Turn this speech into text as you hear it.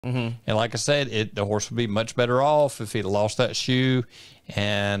And like I said, the horse would be much better off if he'd have lost that shoe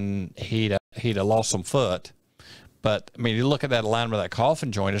and he'd have lost some foot. But, I mean, you look at that alignment of that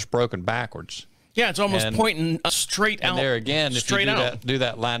coffin joint, it's broken backwards. Yeah, it's almost pointing straight out. And there again, if you do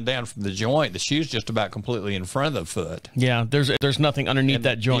that line down from the joint, the shoe's just about completely in front of the foot. Yeah, there's nothing underneath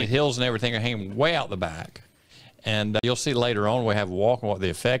that joint. The heels and everything are hanging way out the back. And you'll see later on we have a walk and what the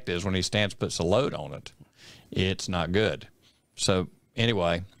effect is when he stands, puts a load on it. It's not good. So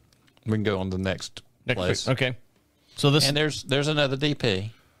anyway, we can go on to the next place. Okay. So this and there's another DP.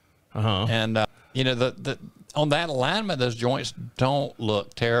 And you know on that alignment, those joints don't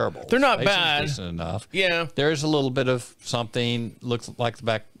look terrible. They're not bad. Decent enough. Yeah. There's a little bit of something, looks like the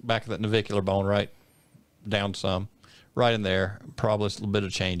back of that navicular bone, right down some, right in there. Probably a little bit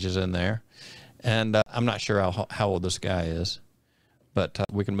of changes in there. And I'm not sure how old this guy is, but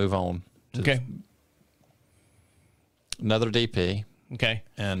we can move on. Okay. Another DP. Okay.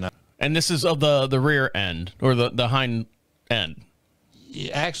 And this is of the rear end or the hind end.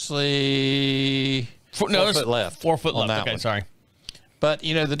 Actually, 4 foot left. 4 foot left. Okay, sorry. But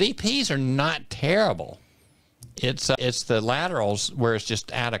you know the DPs are not terrible. It's the laterals where it's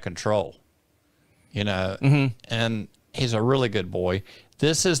just out of control. You know, and he's a really good boy.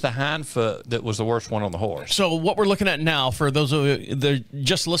 This is the hind foot that was the worst one on the horse. So what we're looking at now, for those of you that are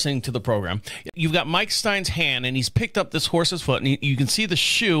just listening to the program, you've got Mike Stein's hand, and he's picked up this horse's foot, and you can see the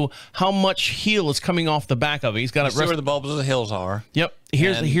shoe, how much heel is coming off the back of it. He's got it. See where the bulbs of the heels are. Yep.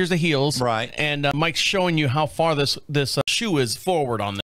 Here's the heels. Right. And Mike's showing you how far this shoe is forward on this.